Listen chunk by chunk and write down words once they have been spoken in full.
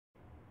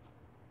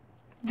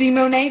the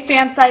Monet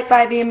Fansite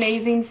by the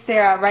amazing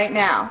Sarah right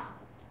now.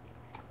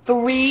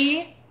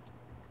 3,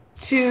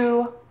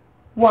 2,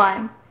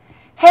 1.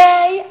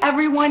 Hey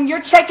everyone,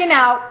 you're checking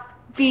out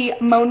the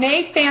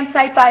Monet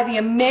Fansite by the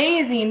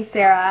amazing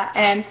Sarah,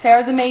 and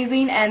Sarah's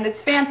amazing, and this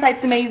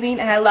fansite's amazing,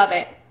 and I love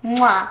it.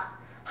 Mwah.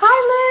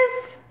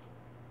 Hi Liz!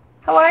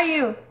 How are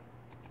you?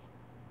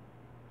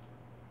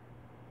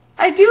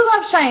 I do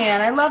love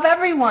Cheyenne. I love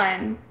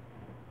everyone.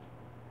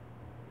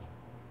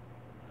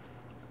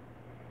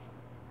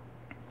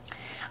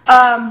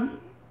 Yeah.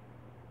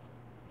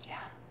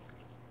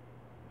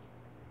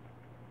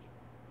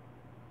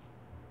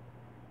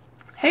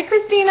 Hey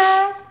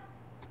Christina.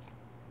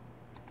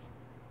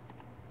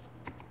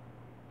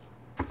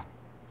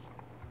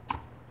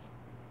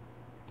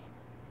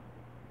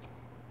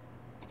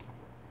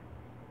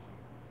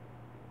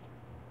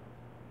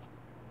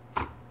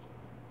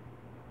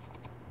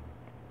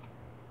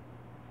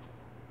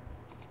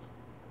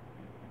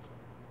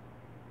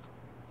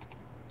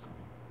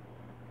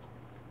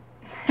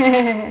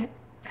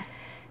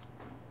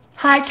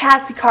 Hi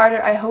Cassie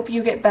Carter, I hope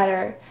you get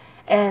better,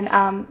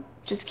 and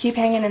just keep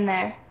hanging in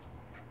there.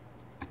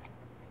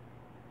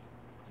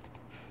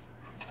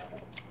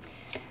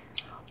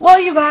 Well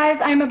you guys,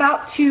 I'm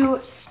about to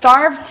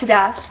starve to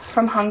death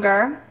from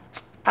hunger.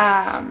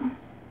 I'm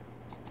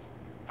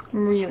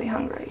really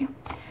hungry,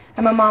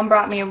 and my mom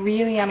brought me a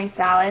really yummy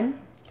salad,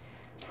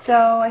 so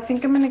I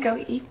think I'm gonna go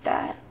eat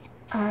that.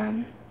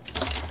 I'm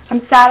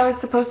sad I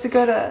was supposed to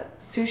go to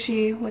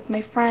sushi with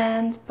my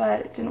friends,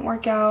 but it didn't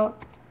work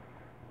out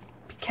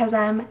because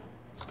I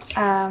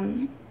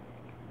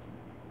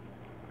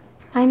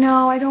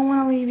know, I don't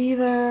want to leave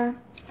either.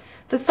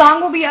 The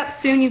song will be up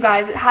soon, you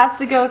guys. It has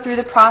to go through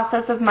the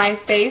process of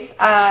MySpace.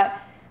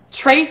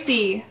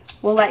 Tracy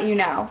will let you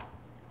know.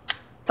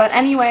 But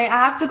anyway,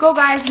 I have to go,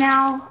 guys,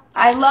 now.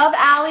 I love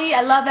Allie.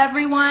 I love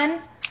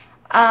everyone.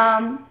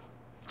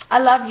 I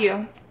love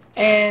you.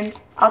 And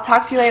I'll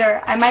talk to you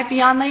later. I might be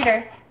on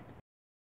later.